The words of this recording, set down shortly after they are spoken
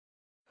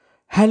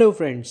Hello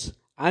friends,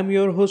 I'm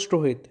your host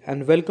Rohit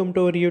and welcome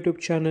to our YouTube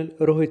channel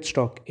Rohit's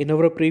Talk. In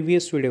our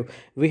previous video,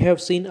 we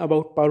have seen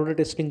about powder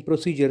testing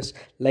procedures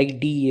like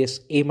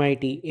DES,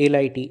 MIT,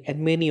 LIT and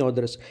many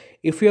others.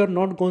 If you are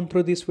not gone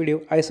through this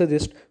video, I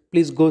suggest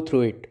please go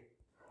through it.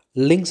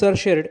 Links are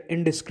shared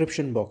in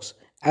description box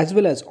as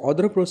well as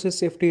other process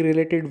safety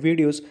related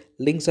videos.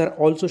 Links are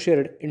also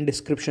shared in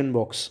description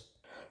box.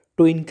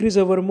 To increase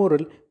our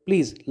morale,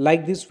 please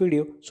like this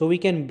video so we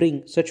can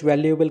bring such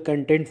valuable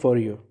content for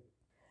you.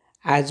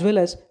 As well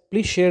as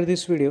please share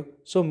this video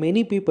so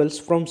many people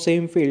from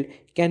same field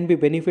can be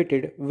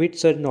benefited with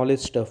such knowledge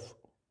stuff.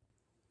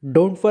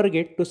 Don't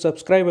forget to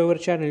subscribe our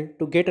channel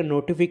to get a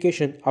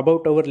notification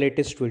about our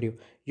latest video.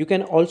 You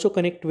can also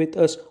connect with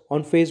us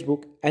on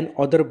Facebook and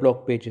other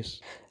blog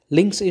pages.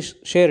 Links is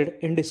shared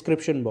in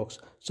description box.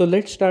 So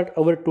let's start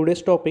our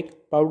today's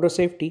topic, powder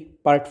safety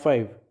part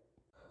 5.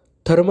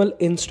 Thermal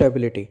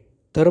instability.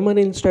 Thermal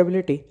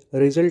instability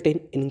results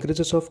in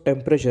increases of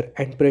temperature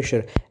and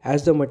pressure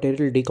as the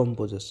material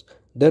decomposes.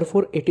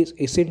 Therefore, it is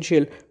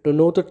essential to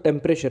know the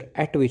temperature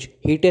at which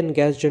heat and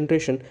gas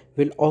generation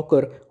will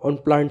occur on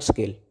plant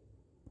scale.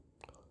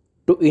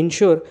 To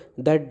ensure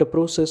that the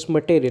process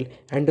material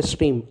and the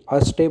stream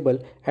are stable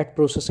at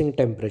processing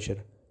temperature.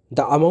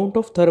 The amount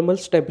of thermal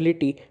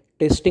stability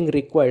testing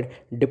required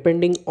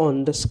depending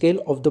on the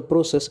scale of the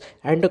process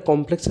and the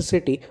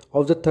complexity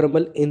of the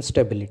thermal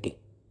instability.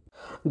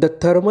 The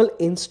thermal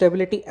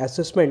instability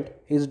assessment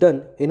is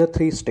done in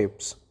 3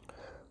 steps.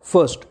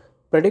 First,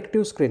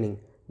 predictive screening.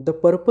 The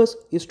purpose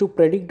is to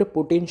predict the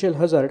potential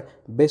hazard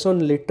based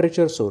on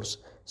literature source.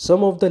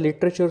 Some of the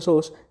literature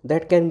source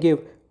that can give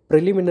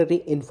preliminary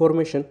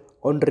information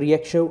on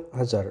reaction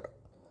hazard,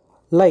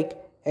 like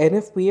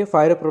NFPA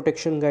Fire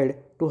Protection Guide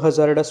to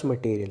Hazardous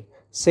Material,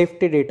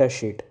 Safety Data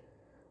Sheet,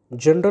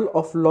 Journal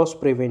of Loss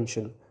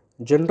Prevention,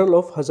 Journal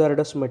of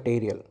Hazardous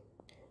Material,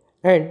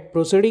 and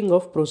Proceeding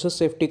of Process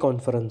Safety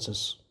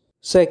Conferences.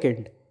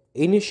 Second,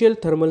 initial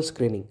thermal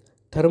screening.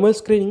 Thermal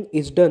screening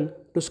is done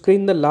to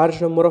screen the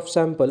large number of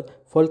sample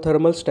for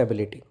thermal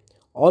stability.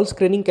 All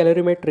screening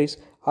calorimetries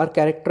are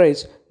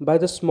characterized by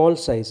the small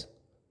size,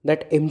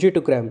 that mg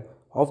to gram,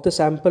 of the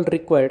sample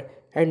required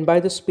and by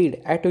the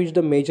speed at which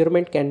the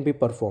measurement can be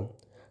performed.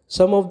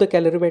 Some of the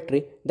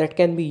calorimetry that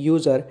can be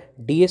used are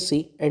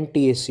DSC and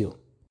TSU.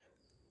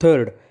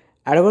 Third,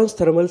 advanced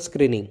thermal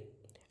screening.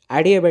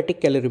 Adiabatic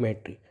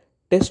calorimetry.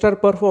 Tests are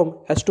performed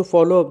as to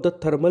follow up the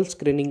thermal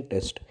screening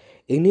test.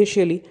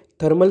 Initially,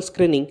 thermal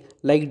screening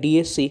like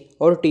DSC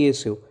or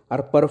TSU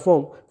are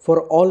performed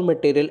for all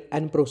material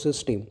and process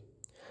stream.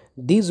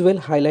 These will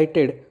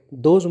highlighted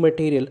those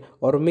material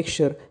or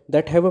mixture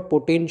that have a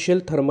potential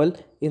thermal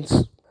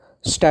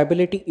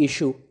instability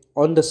issue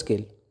on the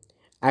scale.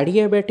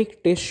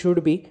 Adiabatic test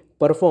should be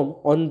performed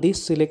on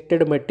this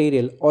selected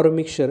material or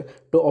mixture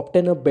to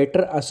obtain a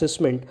better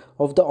assessment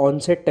of the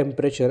onset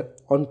temperature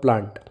on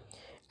plant.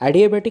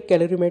 Adiabatic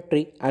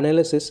calorimetry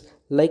analysis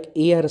like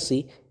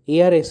ARC,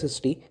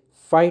 ARSST,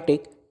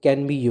 PHYTEC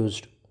can be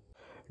used.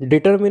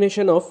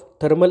 Determination of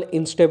thermal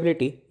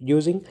instability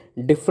using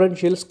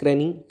differential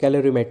screening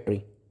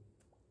calorimetry.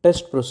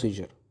 Test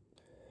procedure.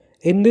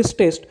 In this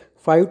test,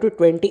 5 to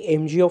 20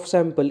 mg of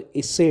sample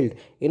is sealed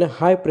in a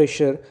high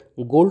pressure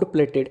gold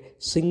plated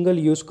single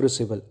use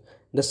crucible.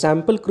 The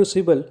sample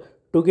crucible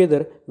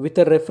together with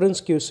a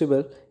reference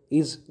crucible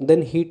is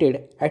then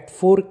heated at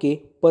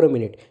 4K per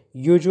minute,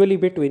 usually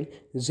between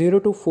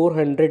 0 to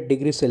 400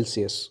 degrees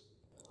Celsius,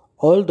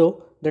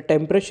 although the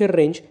temperature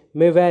range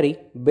may vary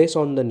based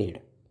on the need.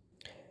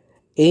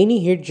 Any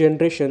heat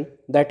generation,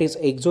 that is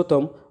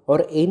exotherm,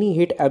 or any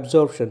heat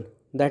absorption,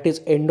 that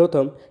is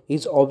endotherm,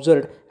 is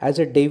observed as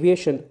a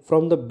deviation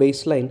from the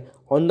baseline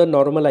on the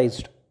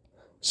normalized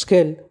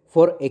scale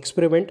for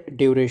experiment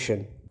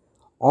duration.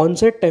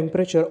 Onset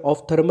temperature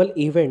of thermal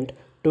event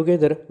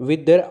together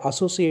with their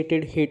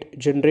associated heat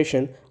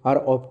generation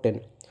are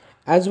obtained.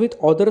 As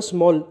with other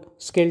small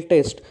scale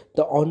tests,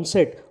 the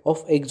onset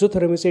of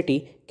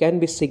exothermicity can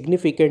be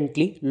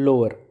significantly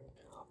lower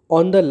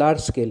on the large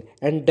scale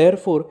and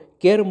therefore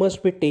care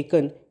must be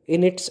taken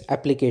in its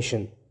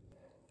application.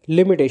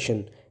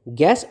 Limitation.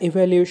 Gas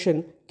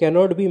evaluation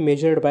cannot be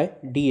measured by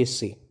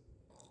DSC.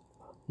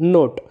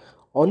 Note,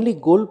 only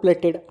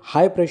gold-plated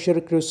high-pressure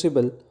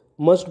crucible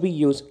must be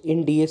used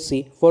in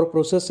DSC for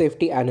process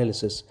safety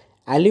analysis.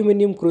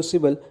 Aluminium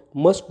crucible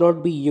must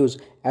not be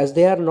used as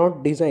they are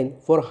not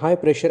designed for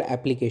high-pressure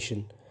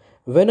application.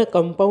 When a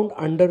compound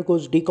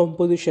undergoes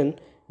decomposition,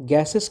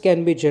 gases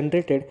can be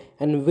generated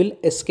and will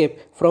escape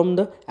from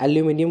the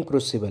aluminium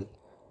crucible.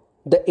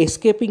 The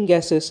escaping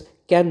gases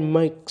can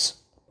mask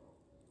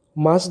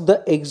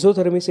the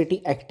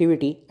exothermicity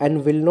activity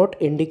and will not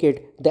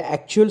indicate the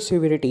actual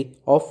severity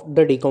of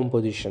the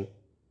decomposition.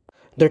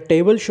 The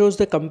table shows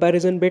the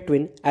comparison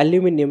between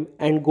aluminium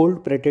and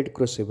gold-plated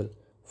crucible.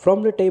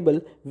 From the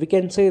table, we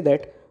can say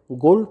that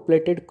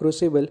gold-plated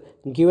crucible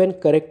give an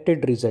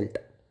corrected result.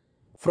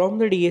 From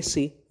the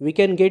DSC, we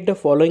can get the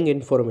following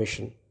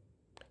information.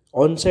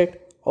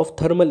 Onset of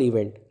thermal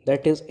event,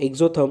 that is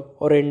exotherm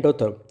or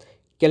endotherm.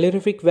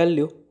 Calorific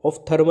value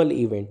of thermal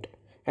event.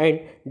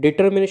 and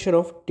determination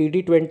of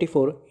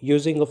TD24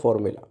 using a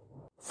formula.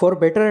 For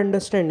better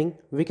understanding,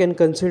 we can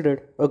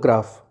consider a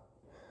graph.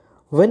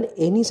 When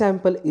any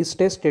sample is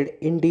tested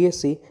in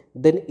DSC,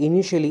 then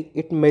initially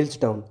it melts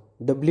down,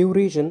 the blue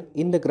region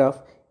in the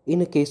graph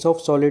in a case of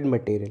solid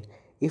material,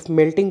 if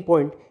melting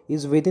point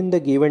is within the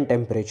given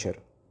temperature.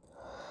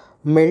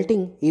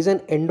 Melting is an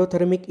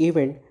endothermic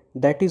event,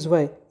 that is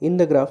why in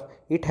the graph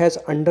it has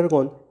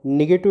undergone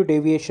negative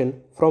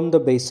deviation from the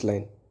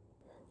baseline.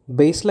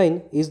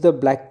 Baseline is the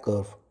black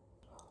curve.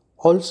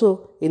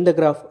 Also in the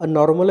graph a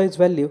normalized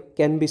value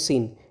can be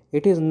seen.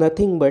 It is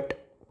nothing but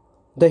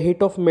the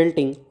heat of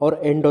melting or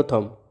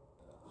endotherm.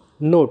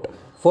 Note,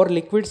 for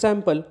liquid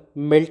sample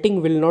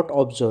melting will not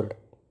observed.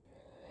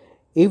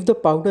 If the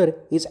powder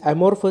is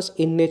amorphous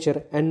in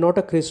nature and not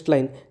a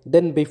crystalline,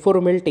 then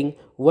before melting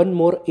one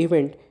more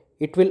event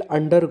it will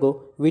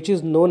undergo, which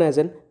is known as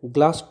an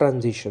glass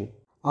transition.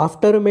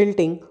 After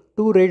melting,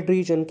 two red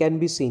regions can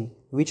be seen,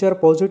 which are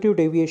positive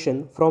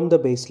deviation from the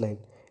baseline.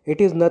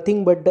 It is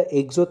nothing but the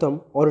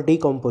exotherm or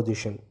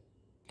decomposition.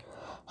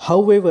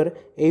 However,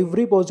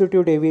 every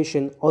positive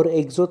deviation or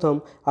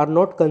exotherm are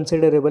not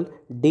considerable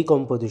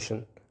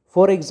decomposition.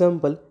 For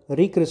example,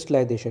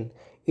 recrystallization.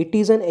 It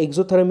is an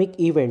exothermic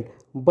event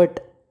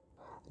but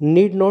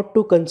need not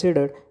to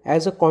consider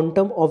as a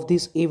quantum of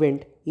this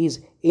event is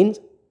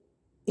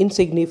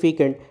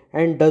insignificant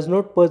and does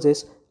not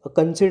possess a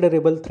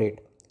considerable threat.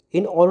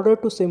 In order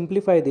to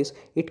simplify this,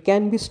 it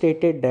can be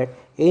stated that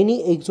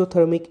any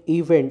exothermic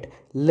event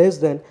less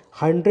than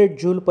 100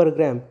 joule per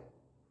gram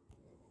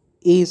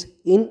is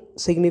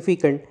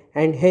insignificant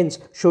and hence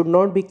should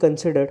not be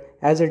considered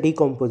as a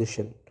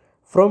decomposition.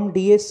 From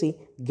DSC,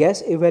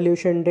 gas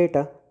evaluation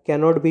data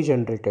cannot be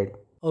generated.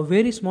 A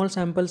very small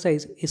sample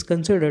size is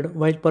considered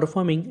while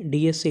performing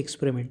DSC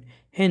experiment.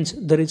 Hence,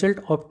 the result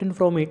obtained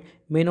from it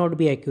may not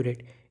be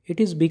accurate. It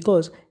is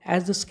because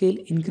as the scale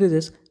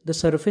increases, the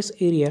surface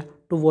area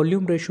to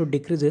volume ratio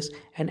decreases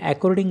and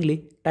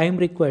accordingly time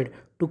required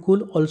to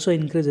cool also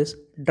increases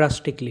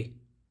drastically.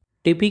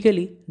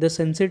 Typically, the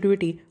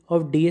sensitivity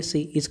of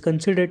DSC is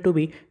considered to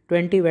be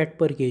 20 watt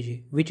per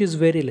kg, which is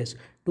very less.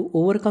 To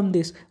overcome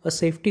this, a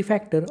safety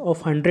factor of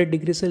 100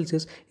 degrees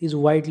Celsius is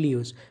widely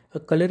used. A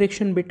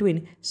correlation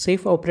between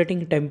safe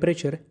operating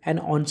temperature and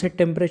onset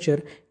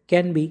temperature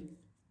can be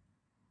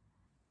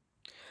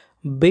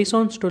based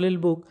on Stollel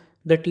book.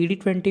 The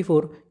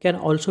TD24 can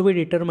also be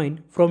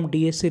determined from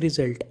DSC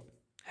result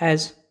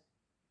as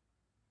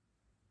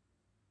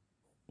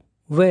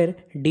where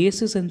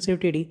DSC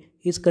sensitivity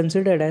is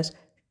considered as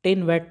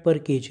 10 watt per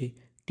kg.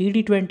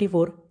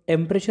 TD24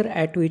 temperature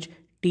at which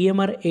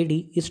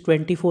TMR-AD is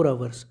 24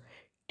 hours.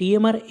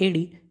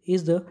 TMR-AD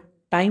is the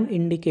time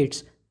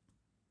indicates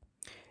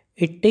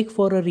it takes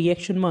for a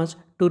reaction mass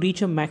to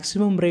reach a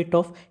maximum rate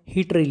of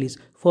heat release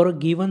for a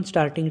given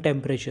starting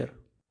temperature.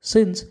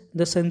 Since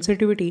the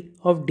sensitivity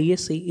of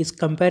DSC is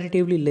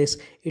comparatively less,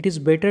 it is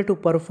better to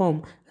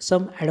perform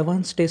some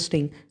advanced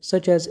testing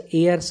such as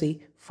ARC,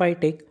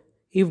 Phytech,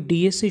 if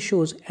DSC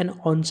shows an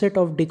onset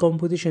of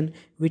decomposition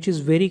which is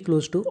very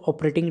close to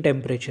operating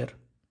temperature.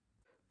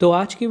 तो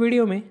आज की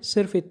video में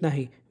सिर्फ इतना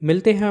ही।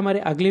 मिलते हैं हमारे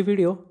अगले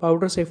वीडियो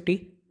पाउडर सेफ्टी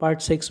पार्ट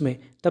 6 में।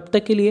 तब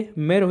तक के लिए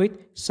मैं Rohit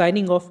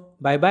signing off.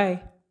 Bye bye.